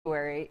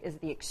February is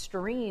the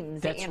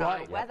extremes in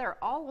our weather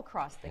all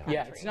across the country.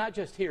 Yeah, it's not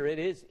just here. It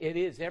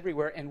is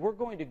everywhere. And we're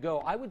going to go,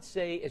 I would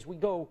say, as we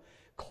go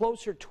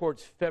closer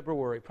towards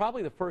February,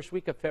 probably the first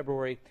week of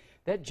February,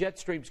 that jet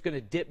stream is going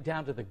to dip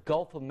down to the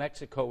Gulf of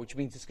Mexico, which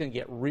means it's going to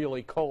get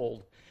really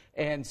cold.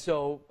 And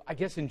so I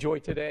guess enjoy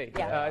today.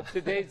 Yeah.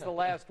 Today's the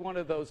last one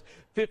of those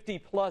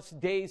 50-plus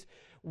days.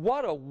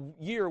 What a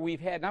year we've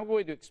had. And I'm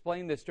going to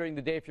explain this during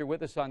the day if you're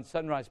with us on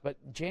Sunrise, but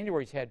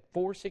January's had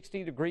 4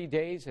 60-degree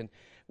days, and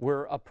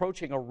we're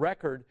approaching a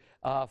record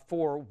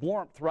for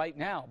warmth right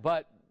now.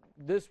 But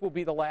this will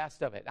be the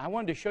last of it. I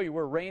wanted to show you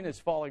where rain is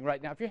falling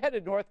right now. If you're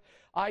headed north,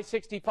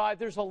 I-65,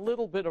 there's a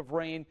little bit of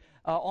rain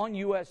on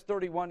US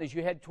 31 as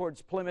you head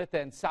towards Plymouth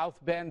and South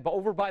Bend, but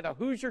over by the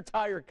Hoosier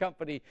Tire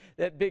Company,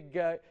 that big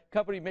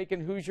company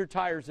making Hoosier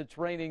tires, it's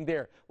raining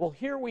there. Well,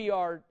 here we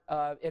are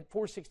at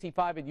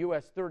 465 in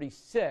US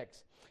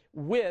 36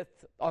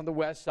 with, on the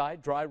west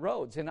side, dry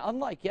roads. And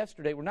unlike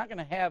yesterday, we're not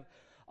going to have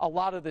a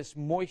lot of this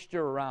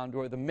moisture around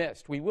or the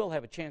mist. We will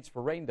have a chance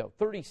for rain, though.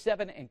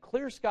 37 and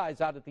clear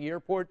skies out at the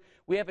airport.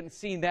 We haven't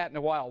seen that in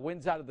a while.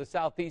 Winds out of the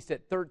southeast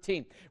at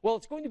 13. Well,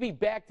 it's going to be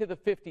back to the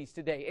 50s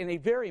today and a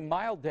very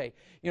mild day.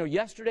 You know,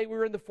 yesterday we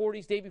were in the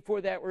 40s. Day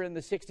before that we're in the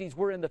 60s.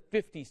 We're in the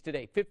 50s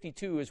today.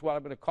 52 is what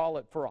I'm going to call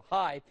it for a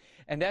high,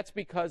 and that's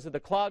because of the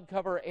cloud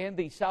cover and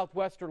the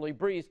southwesterly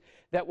breeze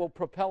that will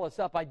propel us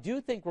up. I do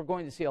think we're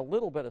going to see a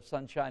little bit of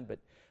sunshine, but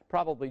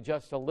probably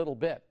just a little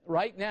bit.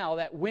 Right now,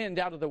 that wind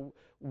out of the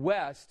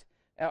west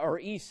or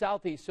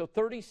east-southeast, so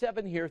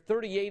 37 here,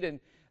 38 in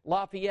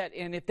Lafayette.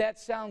 And if that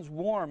sounds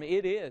warm,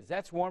 it is.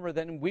 That's warmer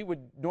than we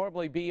would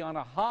normally be on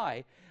a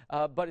high.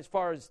 But as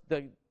far as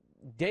the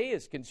day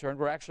is concerned,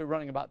 we're actually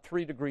running about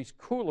 3 degrees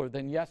cooler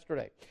than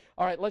yesterday.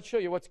 All right, let's show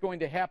you what's going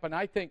to happen.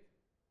 I think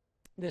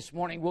this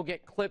morning we'll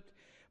get clipped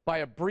by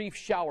a brief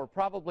shower,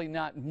 probably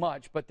not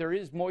much, but there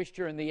is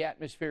moisture in the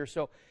atmosphere.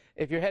 So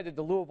if you're headed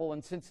to Louisville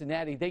and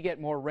Cincinnati, they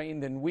get more rain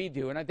than we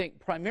do. And I think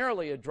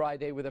primarily a dry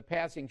day with a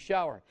passing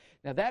shower.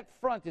 Now that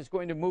front is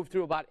going to move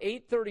through about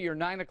 8:30 or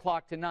 9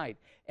 o'clock tonight.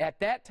 At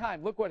that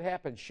time, look what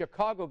happens.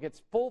 Chicago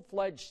gets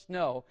full-fledged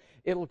snow.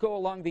 It'll go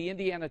along the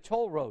Indiana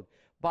Toll Road.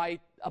 By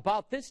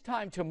about this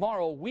time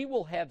tomorrow, we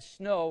will have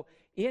snow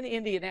in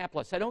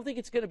Indianapolis. I don't think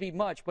it's going to be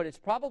much, but it's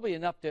probably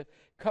enough to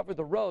cover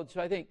the road.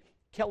 So I think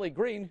Kelly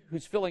Green,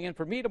 who's filling in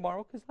for me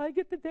tomorrow because I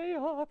get the day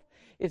off,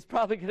 is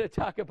probably going to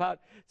talk about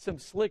some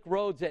slick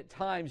roads at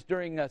times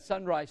during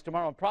sunrise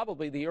tomorrow and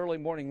probably the early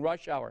morning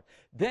rush hour.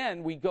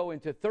 Then we go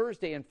into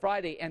Thursday and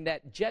Friday, and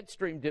that jet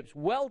stream dips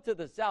well to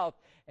the south,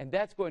 and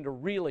that's going to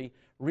really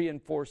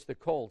reinforce the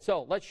cold.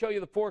 So let's show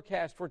you the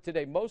forecast for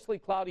today. Mostly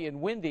cloudy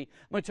and windy.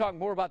 I'm going to talk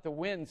more about the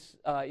winds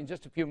in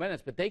just a few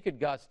minutes, but they could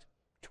gust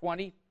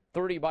 20,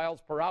 30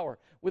 miles per hour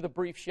with a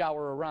brief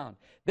shower around.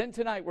 Then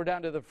tonight we're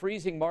down to the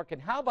freezing mark,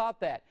 and how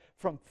about that?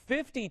 From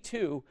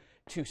 52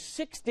 to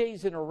 6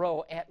 days in a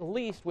row, at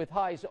least, with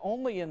highs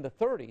only in the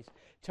 30s.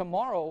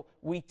 Tomorrow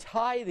we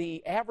tie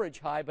the average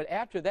high, but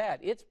after that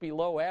it's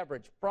below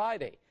average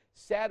Friday,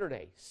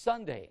 Saturday,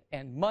 Sunday,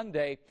 and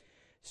Monday.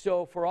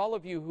 So for all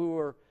of you who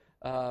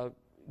are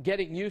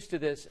getting used to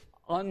this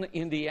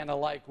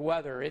un-Indiana-like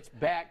weather, it's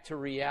back to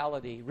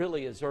reality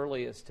really as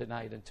early as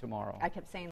tonight and tomorrow. I kept saying